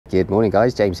Good morning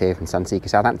guys, James here from Sunseeker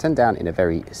Southampton, down in a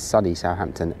very sunny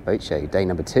Southampton boat show. Day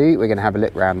number 2, we're going to have a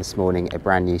look around this morning at a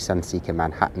brand new Sunseeker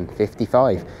Manhattan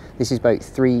 55. This is boat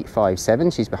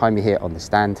 357, she's behind me here on the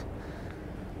stand.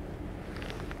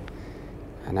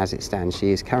 And as it stands,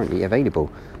 she is currently available.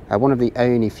 One of the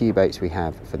only few boats we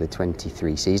have for the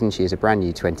 23 season. She is a brand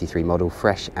new 23 model,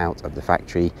 fresh out of the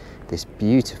factory. This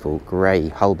beautiful grey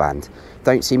hull band.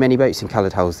 Don't see many boats in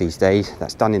coloured hulls these days.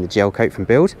 That's done in the gel coat from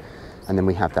Build. And then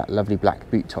we have that lovely black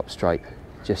boot top stripe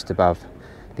just above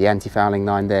the anti-fouling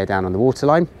line there down on the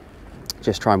waterline.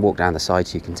 Just try and walk down the side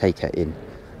so you can take her in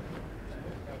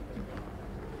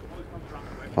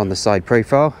on the side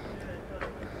profile.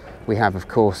 We have, of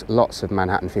course, lots of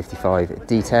Manhattan 55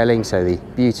 detailing, so the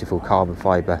beautiful carbon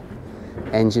fibre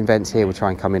engine vents here will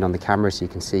try and come in on the camera so you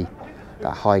can see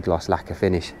that high gloss lacquer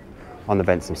finish on the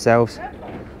vents themselves.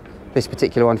 This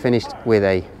particular one finished with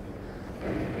a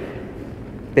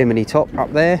bimini top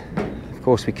up there. Of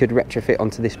course, we could retrofit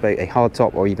onto this boat a hard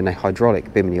top or even a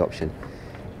hydraulic bimini option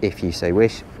if you so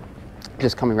wish.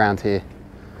 Just coming around here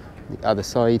the other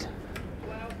side,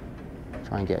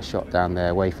 try and get a shot down there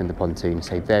away from the pontoon.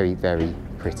 So very, very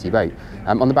pretty boat.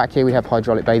 On the back here we have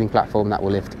hydraulic bathing platform that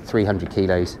will lift 300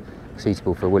 kilos,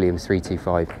 suitable for a Williams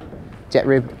 325 jet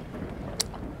rib.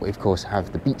 We of course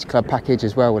have the beach club package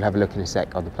as well. We'll have a look in a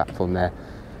sec on the platform there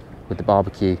with the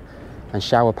barbecue and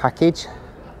shower package.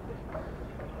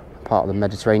 Part of the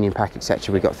Mediterranean pack,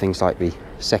 etc. We've got things like the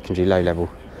secondary low level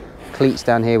cleats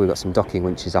down here. We've got some docking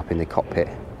winches up in the cockpit.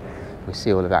 We'll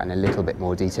see all of that in a little bit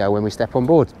more detail when we step on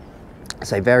board.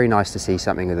 So very nice to see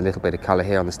something with a little bit of colour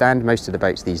here on the stand. Most of the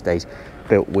boats these days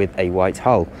built with a white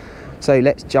hull. So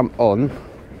let's jump on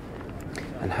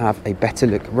and have a better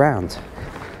look around.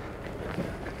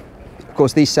 Of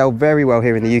course, these sell very well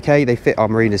here in the UK. They fit our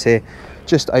marinas here,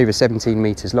 just over 17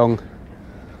 metres long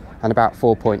and about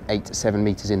 4.87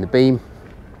 metres in the beam.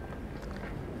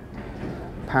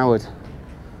 Powered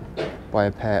by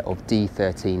a pair of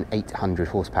D13 800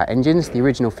 horsepower engines. The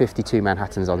original 52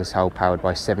 Manhattans on this hull powered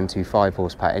by 725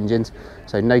 horsepower engines,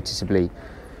 so noticeably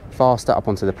faster up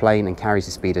onto the plane and carries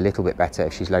the speed a little bit better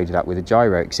if she's loaded up with a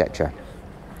gyro, etc.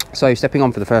 So stepping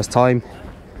on for the first time,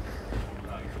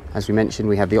 as we mentioned,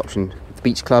 we have the option of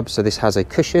beach club, so this has a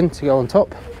cushion to go on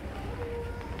top,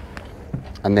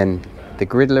 and then the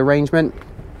griddle arrangement.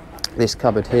 This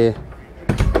cupboard here,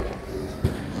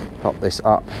 pop this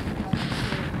up,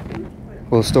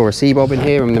 we'll store a sea bob in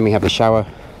here, and then we have the shower.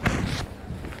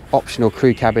 Optional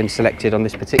crew cabin selected on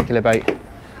this particular boat.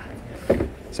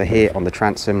 So here on the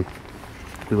transom,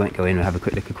 we won't go in and have a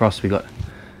quick look across. We've got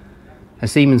a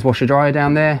Siemens washer dryer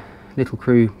down there, little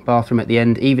crew bathroom at the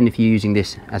end. Even if you're using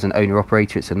this as an owner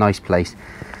operator, it's a nice place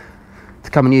to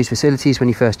come and use facilities when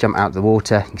you first jump out of the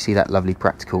water. You can see that lovely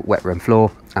practical wet room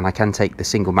floor, and I can take the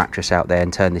single mattress out there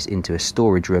and turn this into a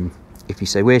storage room if you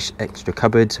so wish. Extra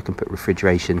cupboards, I can put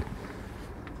refrigeration,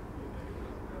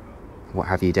 what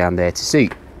have you down there to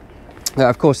suit. Now,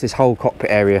 of course, this whole cockpit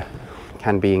area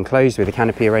can be enclosed with a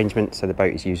canopy arrangement, so the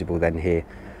boat is usable then here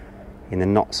in the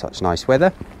not such nice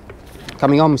weather.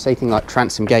 Coming on, we're saying like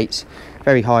transom gates,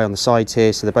 very high on the sides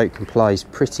here, so the boat complies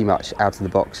pretty much out of the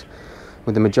box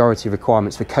with the majority of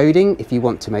requirements for coding. If you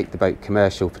want to make the boat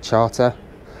commercial for charter,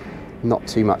 not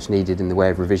too much needed in the way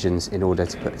of revisions in order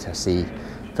to put to sea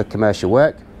for commercial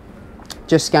work.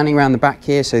 Just scanning around the back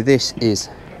here, so this is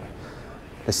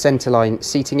the centerline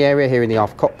seating area here in the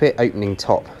aft cockpit, opening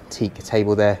top teak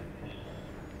table there,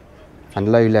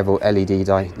 and low level LED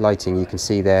lighting you can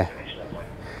see there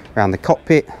around the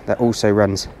cockpit. That also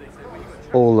runs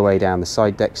all the way down the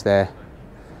side decks there,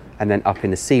 and then up in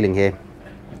the ceiling here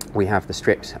we have the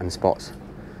strips and spots,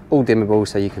 all dimmable,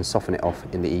 so you can soften it off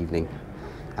in the evening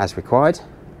as required.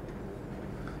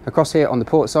 Across here on the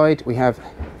port side we have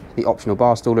the optional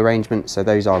bar stool arrangement, so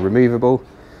those are removable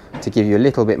to give you a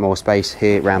little bit more space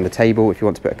here around the table. If you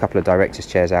want to put a couple of directors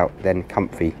chairs out, then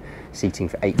comfy seating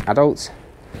for 8 adults.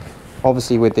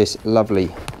 Obviously with this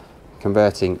lovely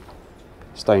converting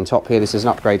stone top here, this is an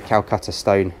upgrade Calcutta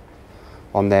stone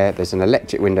on there. There's an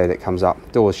electric window that comes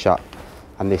up, doors shut,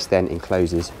 and this then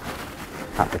encloses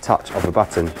at the touch of a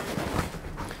button.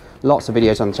 Lots of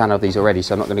videos on the channel of these already,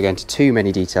 so I'm not going to go into too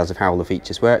many details of how all the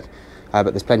features work, but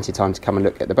there's plenty of time to come and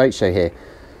look at the boat show here.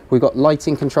 We've got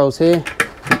lighting controls here,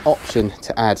 the option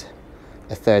to add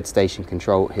a third station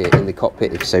control here in the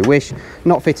cockpit if you so wish.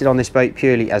 Not fitted on this boat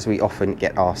purely as we often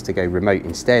get asked to go remote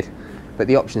instead, but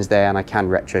the option's there and I can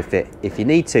retrofit if you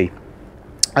need to.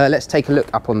 Let's take a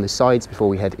look up on the sides before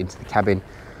we head into the cabin.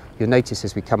 You'll notice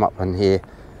as we come up on here,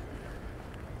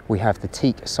 we have the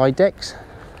teak side decks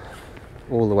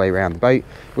all the way around the boat.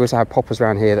 We also have poppers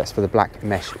around here, that's for the black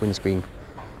mesh windscreen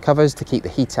covers to keep the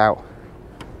heat out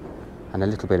and a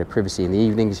little bit of privacy in the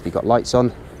evenings if you've got lights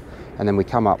on. And then we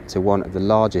come up to one of the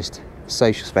largest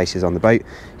social spaces on the boat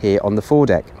here on the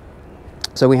foredeck.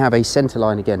 So we have a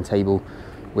centerline again table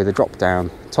with a drop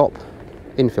down top,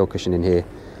 infill cushion in here,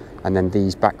 and then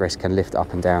these backrests can lift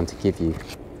up and down to give you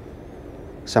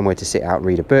somewhere to sit out and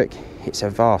read a book. It's a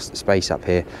vast space up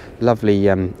here. Lovely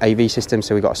AV system,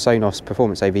 so we've got a Sonos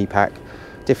performance AV pack,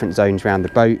 different zones around the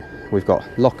boat. We've got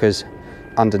lockers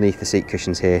underneath the seat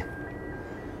cushions here.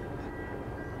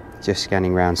 Just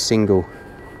scanning around, single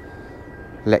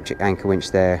electric anchor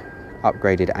winch there,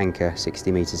 upgraded anchor,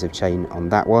 60 meters of chain on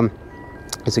that one.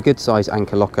 It's a good size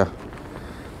anchor locker.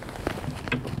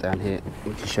 Down here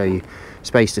we can show you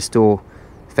space to store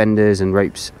fenders and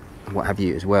ropes and what have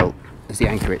you, as well as the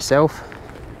anchor itself.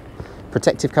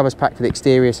 Protective covers packed for the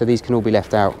exterior, so these can all be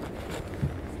left out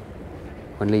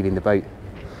when leaving the boat,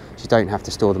 so you don't have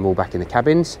to store them all back in the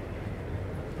cabins.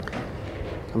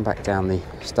 Come back down the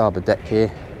starboard deck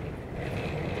here.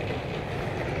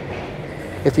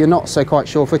 If you're not so quite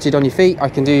sure-footed on your feet, I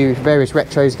can do various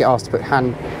retros, get asked to put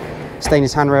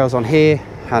stainless handrails on here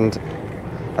and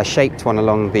a shaped one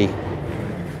along the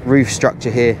roof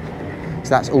structure here. So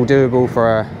that's all doable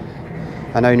for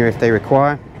an owner if they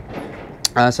require.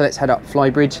 So let's head up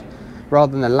Flybridge.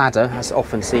 Rather than a ladder, as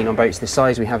often seen on boats this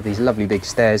size, we have these lovely big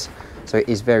stairs. So it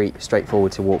is very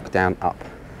straightforward to walk down up.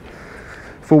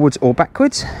 Forwards or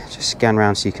backwards, just scan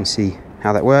around so you can see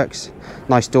how that works.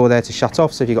 Nice door there to shut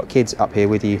off, so if you've got kids up here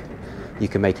with you, you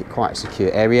can make it quite a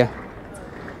secure area.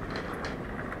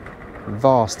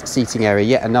 Vast seating area,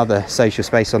 yet another social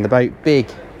space on the boat. Big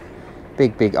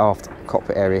aft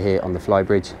cockpit area here on the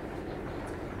Flybridge.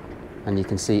 And you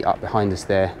can see up behind us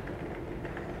there,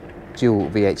 dual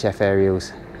VHF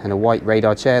aerials and a white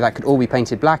radar chair. That could all be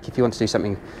painted black if you want to do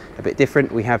something a bit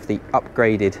different. We have the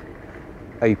upgraded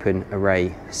open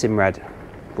array Simrad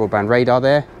broadband radar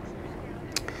there.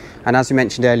 And as we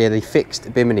mentioned earlier, the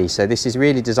fixed bimini. So this is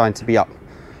really designed to be up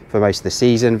for most of the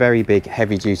season. Very big,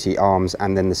 heavy duty arms,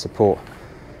 and then the support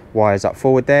wires up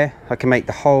forward there. I can make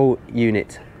the whole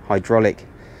unit hydraulic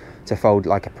to fold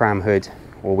like a pram hood,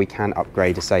 or we can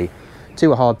upgrade to say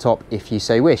to a hard top if you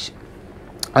so wish.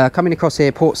 Coming across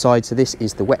here port side, so this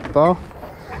is the wet bar.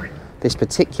 This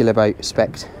particular boat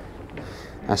spec'd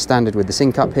as standard with the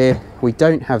sink up here. We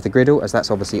don't have the griddle, as that's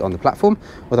obviously on the platform,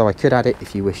 although I could add it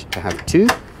if you wish to have two.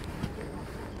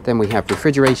 Then we have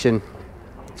refrigeration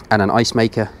and an ice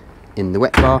maker in the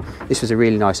wet bar. This was a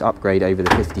really nice upgrade over the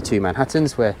 52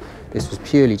 Manhattans, where this was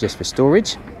purely just for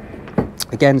storage.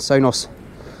 Again, Sonos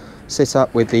sit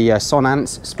up with the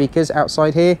Sonance speakers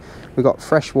outside here. We've got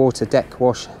freshwater deck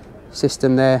wash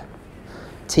system there.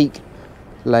 Teak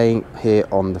laying here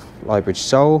on the Flybridge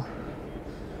sole.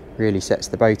 Really sets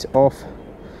the boat off.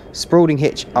 Sprawling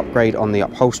hitch upgrade on the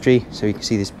upholstery, so you can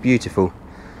see this beautiful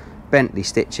Bentley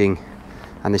stitching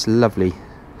and this lovely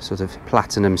sort of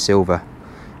platinum silver.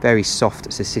 Very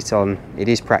soft to sit on. It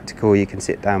is practical, you can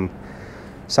sit down.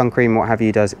 Sun cream, what have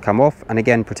you, does come off. And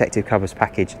again, protective covers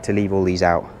package to leave all these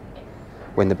out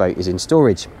when the boat is in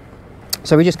storage.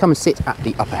 So we just come and sit at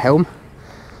the upper helm.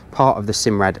 Part of the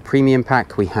Simrad premium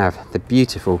pack, we have the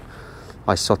beautiful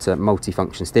Isotta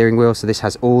multifunction steering wheel. So this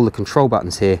has all the control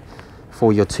buttons here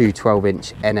for your two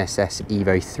 12-inch NSS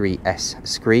Evo 3S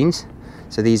screens.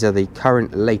 So these are the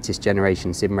current latest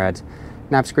generation Simrad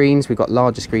nav screens. We've got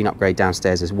larger screen upgrade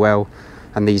downstairs as well,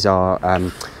 and these are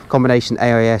combination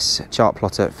AIS, chart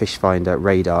plotter, fish finder,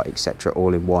 radar, etc.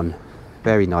 all in one.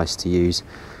 Very nice to use.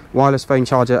 Wireless phone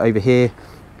charger over here.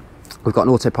 We've got an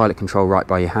autopilot control right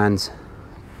by your hands.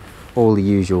 All the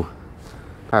usual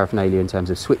paraphernalia in terms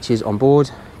of switches on board.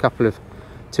 A couple of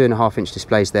 2.5-inch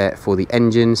displays there for the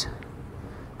engines.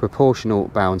 Proportional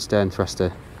bow and stern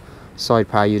thruster side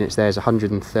power units. There's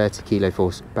 130 kilo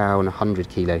force bow and 100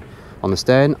 kilo on the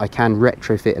stern. I can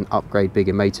retrofit and upgrade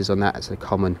bigger motors on that. It's a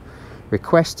common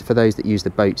request for those that use the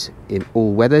boats in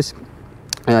all weathers.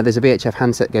 There's a VHF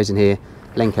handset goes in here,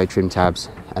 Lenco trim tabs,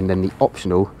 and then the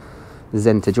optional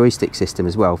Zenta joystick system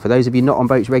as well. For those of you not on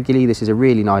boats regularly, this is a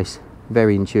really nice,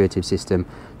 very intuitive system.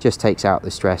 Just takes out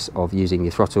the stress of using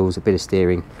your throttles, a bit of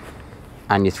steering,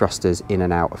 and your thrusters in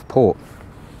and out of port.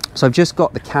 So I've just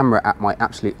got the camera at my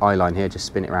absolute eye line here, just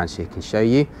spin it around so I can show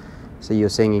you. So you're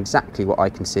seeing exactly what I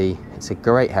can see. It's a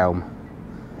great helm,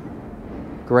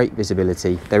 great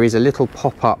visibility. There is a little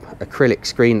pop-up acrylic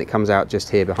screen that comes out just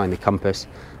here behind the compass,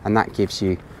 and that gives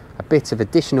you a bit of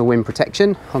additional wind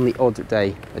protection on the odd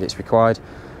day that it's required.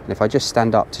 And if I just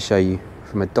stand up to show you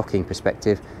from a docking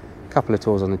perspective, a couple of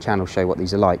tours on the channel show what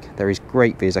these are like. There is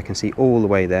great viz. I can see all the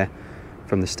way there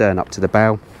from the stern up to the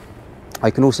bow.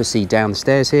 I can also see down the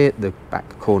stairs here, the back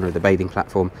corner of the bathing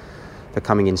platform for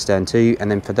coming in stern too.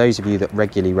 And then for those of you that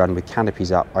regularly run with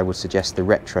canopies up, I would suggest the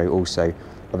retro also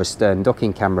of a stern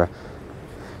docking camera.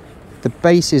 The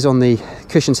bases on the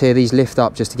cushions here, these lift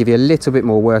up just to give you a little bit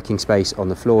more working space on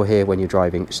the floor here when you're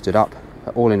driving stood up.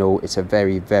 But all in all, it's a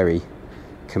very, very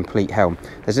complete helm.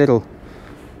 There's a little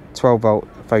 12-volt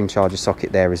phone charger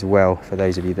socket there as well for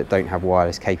those of you that don't have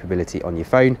wireless capability on your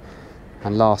phone.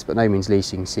 And last but no means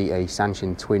least, you can see a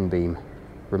Sanshin twin beam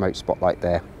remote spotlight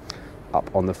there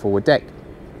up on the forward deck.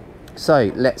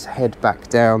 So let's head back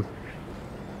down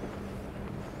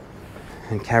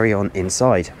and carry on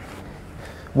inside.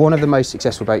 One of the most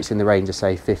successful boats in the range are,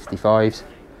 say, 55s.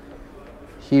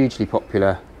 Hugely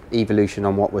popular evolution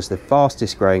on what was the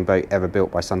fastest growing boat ever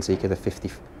built by Sunseeker, the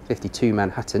 52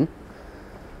 Manhattan.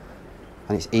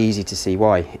 And it's easy to see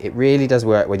why. It really does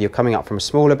work whether you're coming up from a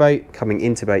smaller boat, coming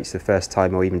into boats the first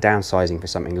time, or even downsizing for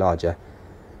something larger.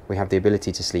 We have the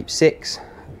ability to sleep 6,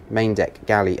 main deck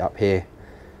galley up here,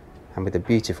 and with the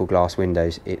beautiful glass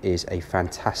windows, it is a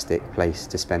fantastic place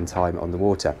to spend time on the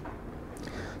water.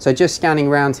 So just scanning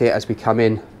around here as we come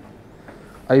in,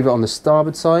 over on the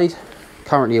starboard side,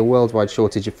 currently a worldwide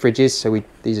shortage of fridges, so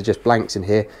these are just blanks in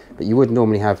here, but you would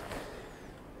normally have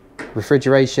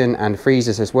refrigeration and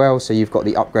freezers as well. So you've got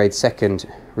the upgrade second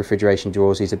refrigeration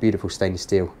drawers. These are beautiful stainless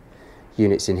steel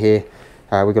units in here.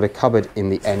 We've got a cupboard in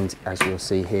the end, as you'll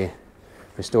see here,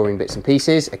 for storing bits and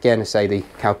pieces. Again, I say the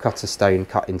Calcutta stone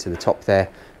cut into the top there.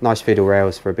 Nice fiddle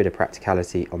rails for a bit of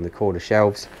practicality on the corner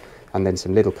shelves, and then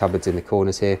some little cupboards in the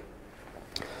corners here.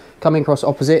 Coming across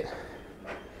opposite,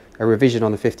 a revision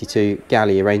on the 52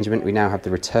 galley arrangement. We now have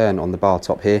the return on the bar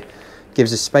top here.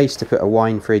 Gives us space to put a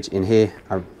wine fridge in here,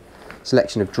 a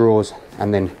selection of drawers,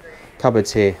 and then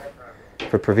cupboards here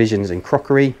for provisions and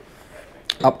crockery.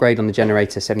 Upgrade on the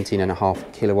generator,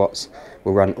 17.5 kilowatts,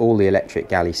 will run all the electric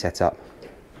galley setup.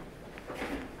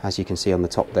 As you can see on the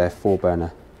top there,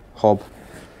 4-burner hob.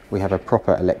 We have a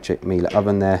proper electric Miele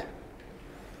oven there.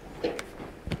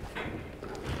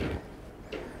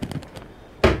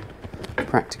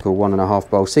 Practical 1.5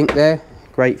 bowl sink there.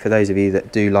 Great for those of you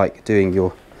that do like doing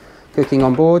your cooking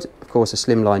on board. Of course, a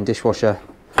slimline dishwasher,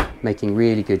 making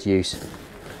really good use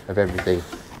of everything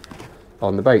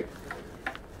on the boat.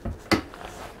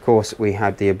 Of course, we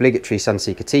had the obligatory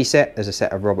Sunseeker tea set. There's a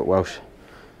set of Robert Welsh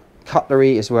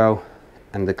cutlery as well,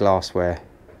 and the glassware,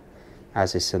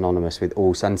 as is synonymous with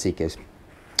all Sunseekers.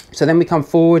 So then we come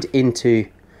forward into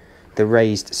the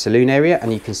raised saloon area,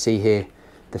 and you can see here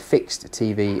the fixed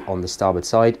TV on the starboard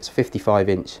side. It's a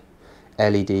 55-inch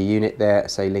LED unit there,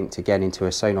 so linked again into a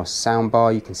Sonos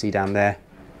soundbar, you can see down there.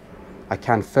 I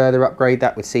can further upgrade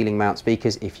that with ceiling mount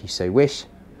speakers if you so wish.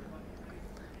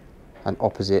 And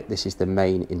opposite, this is the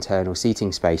main internal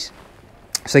seating space.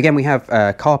 So again, we have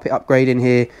a carpet upgrade in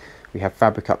here. We have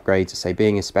fabric upgrades. So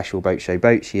being a special boat show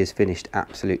boat, she is finished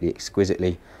absolutely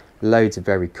exquisitely. Loads of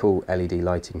very cool LED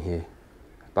lighting here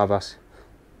above us.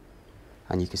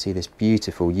 And you can see this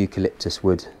beautiful eucalyptus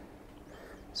wood,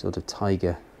 sort of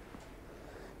tiger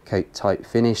coat type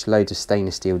finish. Loads of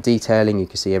stainless steel detailing. You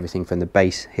can see everything from the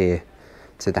base here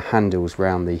to the handles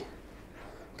round the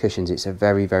cushions. It's a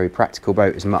very, very practical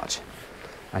boat, as much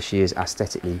as she is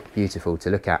aesthetically beautiful to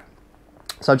look at.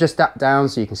 So I've just stepped down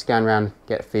so you can scan around,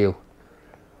 get a feel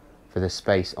for the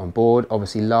space on board.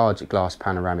 Obviously large glass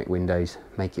panoramic windows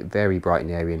make it very bright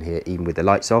and airy in here, even with the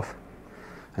lights off.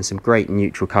 And some great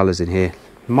neutral colours in here.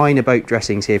 Minor boat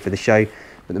dressings here for the show,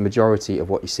 but the majority of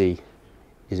what you see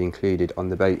is included on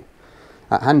the boat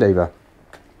at handover.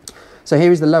 So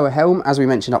here is the lower helm, as we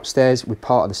mentioned upstairs, with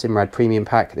part of the Simrad Premium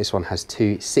Pack. This one has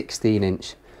two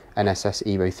 16-inch NSS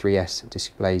Evo 3S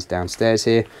displays downstairs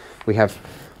here. We have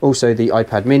also the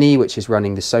iPad Mini, which is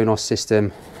running the Sonos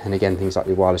system, and again things like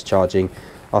the wireless charging.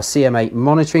 Our CM8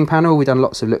 monitoring panel, we've done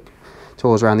lots of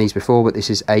tours around these before, but this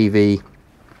is AC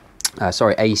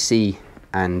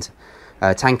and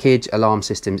tankage, alarm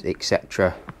systems,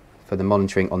 etc. for the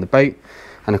monitoring on the boat.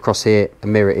 And across here, a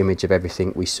mirror image of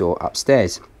everything we saw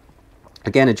upstairs.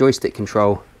 Again, a joystick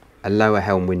control, a lower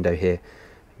helm window here,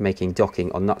 making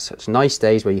docking on not such nice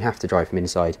days where you have to drive from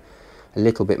inside a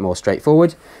little bit more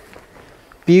straightforward.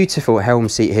 Beautiful helm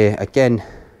seat here, again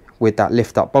with that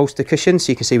lift up bolster cushion,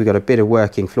 so you can see we've got a bit of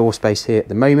working floor space here at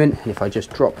the moment. And if I just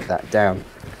drop that down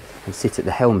and sit at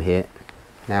the helm here,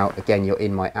 now again you're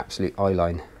in my absolute eye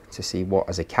line to see what,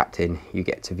 as a captain, you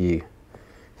get to view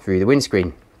through the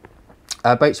windscreen.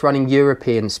 Boat's running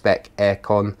European spec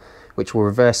aircon, which will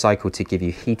reverse cycle to give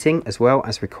you heating as well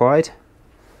as required.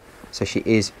 So she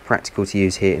is practical to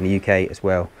use here in the UK as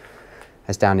well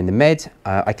as down in the Med.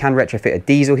 I can retrofit a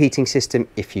diesel heating system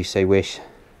if you so wish.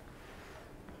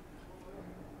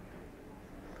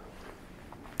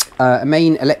 A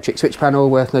main electric switch panel,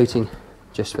 worth noting,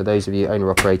 just for those of you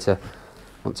owner-operator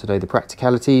want to know the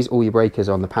practicalities. All your breakers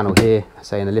are on the panel here,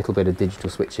 saying a little bit of digital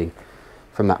switching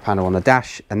from that panel on the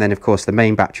dash. And then of course the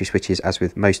main battery switches, as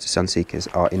with most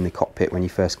Sunseekers, are in the cockpit when you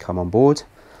first come on board.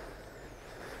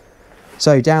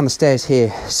 So down the stairs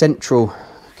here, central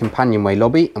companionway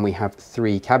lobby, and we have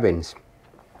 3 cabins.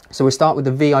 So we'll start with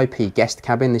the VIP guest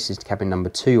cabin. This is cabin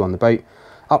number 2 on the boat.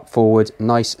 Up forward,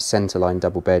 nice centerline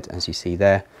double bed, as you see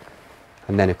there.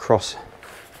 And then across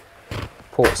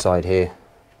port side here,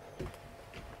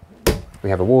 we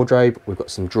have a wardrobe. We've got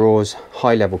some drawers,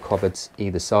 high level cupboards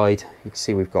either side. You can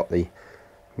see we've got the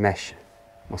mesh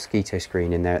mosquito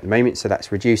screen in there at the moment, so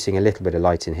that's reducing a little bit of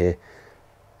light in here.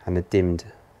 And the dimmed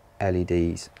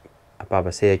LEDs above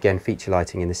us here, again feature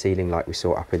lighting in the ceiling like we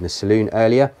saw up in the saloon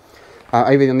earlier.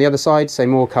 Over on the other side, so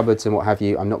more cupboards and what have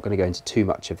you. I'm not going to go into too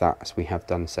much of that, as we have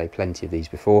done, say, plenty of these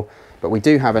before. But we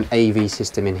do have an AV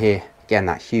system in here. Again,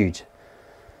 that huge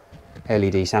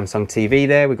LED Samsung TV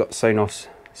there. We've got Sonos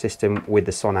system with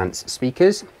the Sonance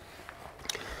speakers.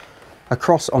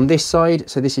 Across on this side,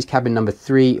 so this is cabin number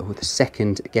 3, or the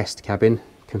second guest cabin,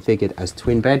 configured as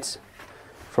twin beds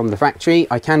from the factory.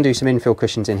 I can do some infill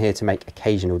cushions in here to make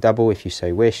occasional double if you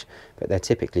so wish, but they're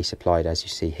typically supplied as you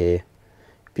see here.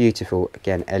 Beautiful,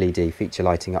 again, LED feature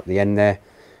lighting up the end there.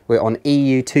 We're on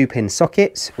EU 2-pin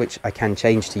sockets, which I can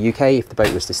change to UK if the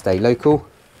boat was to stay local.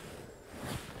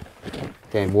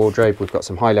 Again, wardrobe, we've got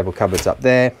some high level cupboards up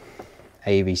there.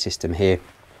 AV system here.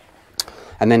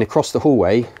 And then across the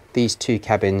hallway, these 2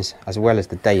 cabins, as well as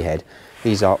the day head,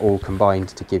 these are all combined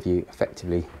to give you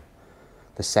effectively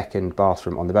the second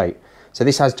bathroom on the boat. So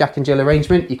this has Jack and Jill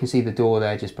arrangement. You can see the door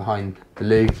there just behind the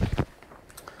loo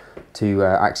to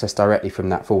access directly from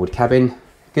that forward cabin.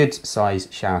 Good size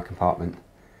shower compartment,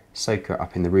 soaker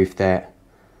up in the roof there,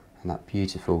 and that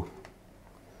beautiful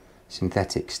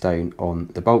synthetic stone on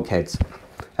the bulkheads.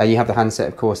 You have the handset,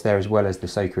 of course, there, as well as the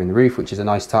soaker in the roof, which is a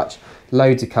nice touch.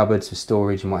 Loads of cupboards for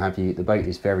storage and what have you. The boat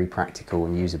is very practical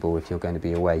and usable if you're going to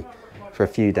be away for a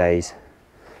few days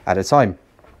at a time.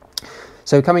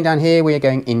 So coming down here, we are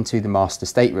going into the master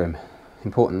stateroom.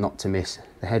 Important not to miss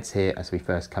the heads here as we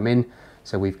first come in.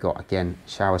 So we've got, again,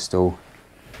 shower stall,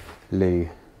 loo,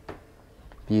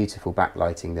 beautiful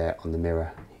backlighting there on the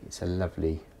mirror. It's a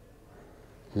lovely,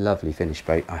 lovely finished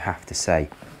boat, I have to say.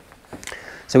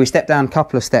 So we step down a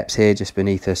couple of steps here just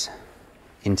beneath us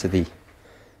into the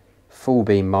full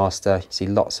beam master. You see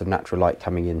lots of natural light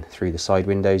coming in through the side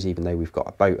windows, even though we've got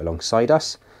a boat alongside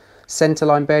us.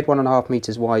 Centerline bed, 1.5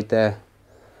 meters wide there.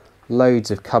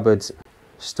 Loads of cupboards,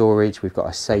 storage. We've got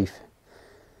a safe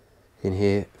in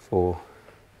here for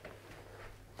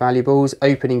valuables.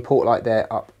 Opening port light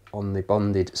there up on the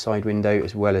bonded side window,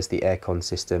 as well as the aircon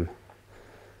system.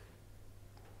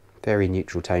 Very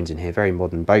neutral tones in here, very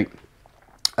modern boat.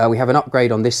 We have an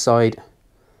upgrade on this side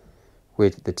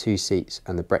with the 2 seats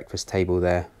and the breakfast table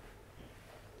there.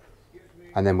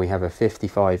 And then we have a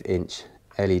 55-inch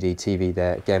LED TV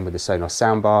there, again with the Sonos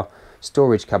soundbar,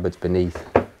 storage cupboards beneath.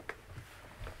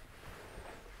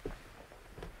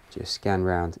 Just scan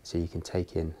round so you can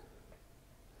take in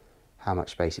how much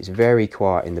space. It's very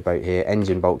quiet in the boat here.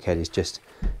 Engine bulkhead is just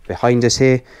behind us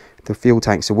here. The fuel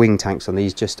tanks, the wing tanks on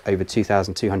these, just over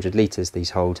 2,200 litres these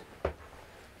hold.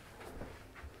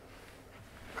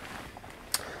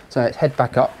 So let's head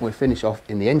back up. We'll finish off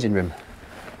in the engine room.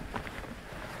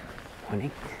 Morning.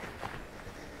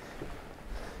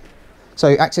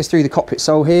 So access through the cockpit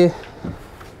sole here.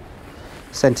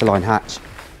 Centerline hatch.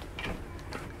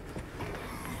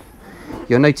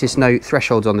 You'll notice no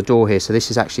thresholds on the door here, so this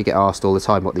is actually get asked all the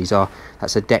time what these are.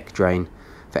 That's a deck drain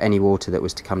for any water that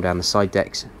was to come down the side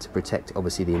decks to protect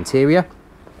obviously the interior.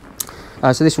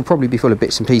 So this will probably be full of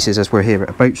bits and pieces as we're here at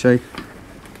a boat show.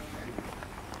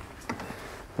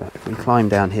 But if we climb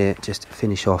down here, just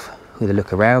finish off with a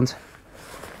look around.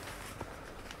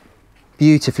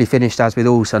 Beautifully finished, as with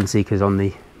all Sunseekers on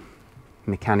the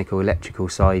mechanical electrical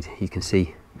side. You can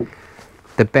see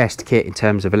the best kit in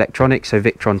terms of electronics, so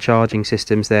Victron charging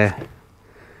systems there,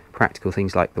 practical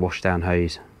things like the washdown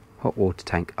hose, hot water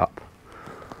tank up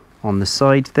on the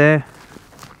side there.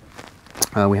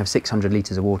 We have 600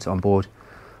 litres of water on board.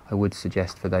 I would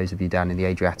suggest for those of you down in the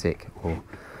Adriatic or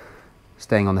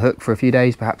staying on the hook for a few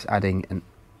days, perhaps adding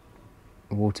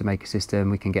a water maker system.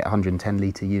 We can get a 110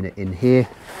 litre unit in here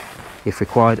if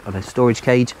required on a storage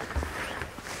cage.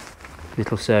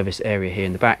 Little service area here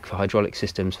in the back for hydraulic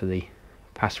systems for the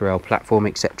passerelle platform,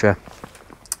 etc.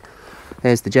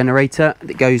 There's the generator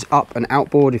that goes up and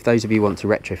outboard if those of you want to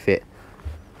retrofit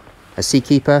a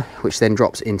Seakeeper, which then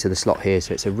drops into the slot here.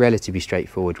 So it's a relatively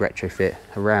straightforward retrofit,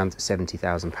 around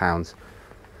 £70,000.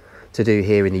 to do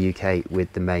here in the UK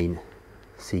with the main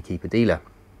Seakeeper dealer.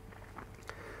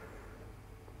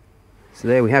 So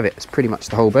there we have it. It's pretty much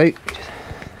the whole boat. Just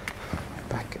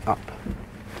back up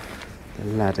the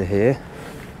ladder here.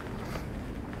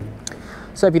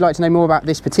 So if you'd like to know more about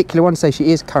this particular one, so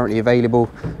she is currently available.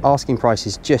 Asking price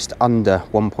is just under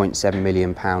 £1.7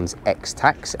 million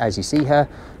ex-tax. As you see her,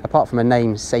 apart from a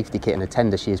name, safety kit and a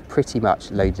tender, she is pretty much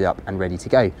loaded up and ready to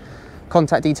go.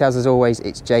 Contact details as always,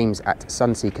 it's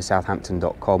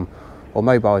james@sunseekersouthampton.com, or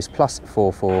mobile is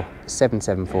 +44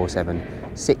 7747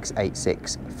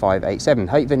 686 587.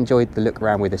 Hope you've enjoyed the look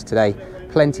around with us today.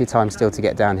 Plenty of time still to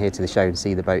get down here to the show and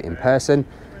see the boat in person.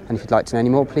 And if you'd like to know any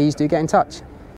more, please do get in touch.